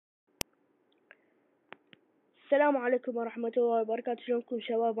السلام عليكم ورحمة الله وبركاته. شلونكم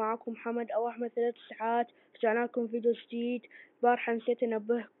شباب؟ معاكم محمد أو أحمد 3 ساعات. رجعنا لكم فيديو جديد. بارحة نسيت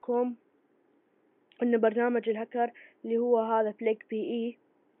أنبهكم إن برنامج الهكر اللي هو هذا فليك بي إي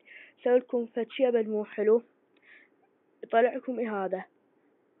سوي لكم فتشي أبد مو حلو، يطلع لكم هذا.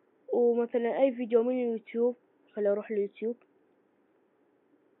 ومثلا أي فيديو من اليوتيوب، خليني أروح اليوتيوب،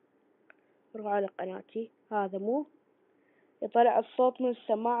 أروح على قناتي، هذا مو يطلع الصوت من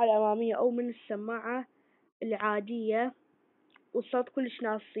السماعة الأمامية أو من السماعة العادية، والصوت كلش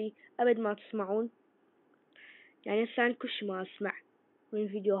ناصي أبد ما تسمعون. يعني هسه أنا كلش ما أسمع من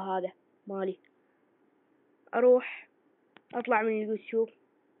الفيديو هذا مالي. أروح أطلع من اليوتيوب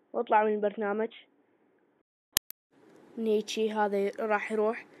وأطلع من البرنامج من هيجي، هذا راح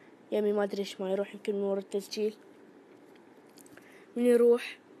يروح يمي، ما أدري إيش ما يروح، يمكن من ورا التسجيل. من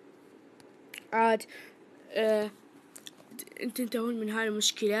يروح عاد تنتهون من هاي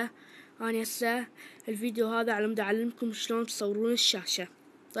المشكلة. أنا هسه الفيديو هذا على مود أعلمكم شلون تصورون الشاشة،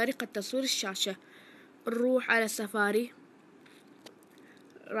 طريقة تصوير الشاشة. نروح على سفاري،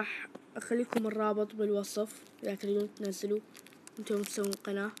 راح أخليكم الرابط بالوصف إذا تريدون تنزلوا انتم تسوون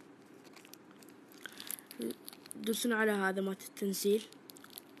قناة. دوسون على هذا مات التنزيل،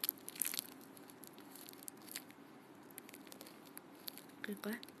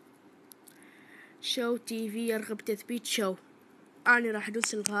 دقيقة، شو تي في يرغب تثبيت شو. أنا راح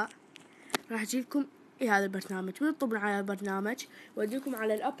أدوس إلغاء، راح أجيلكم هذا البرنامج. من تطبعون على البرنامج وأديكم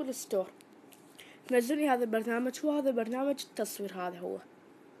على الأبل ستور، تنزلي هذا البرنامج. هو هذا برنامج التصوير، هذا هو،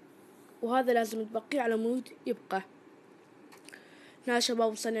 وهذا لازم تبقيه على مود يبقى. يا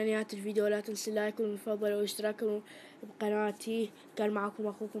شباب وصلنا لنهاية الفيديو، لا تنسوا لايك المفضل واشتراككم بقناتي. كان معكم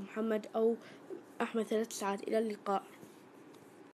أخوكم محمد أو أحمد 3 ساعات. إلى اللقاء.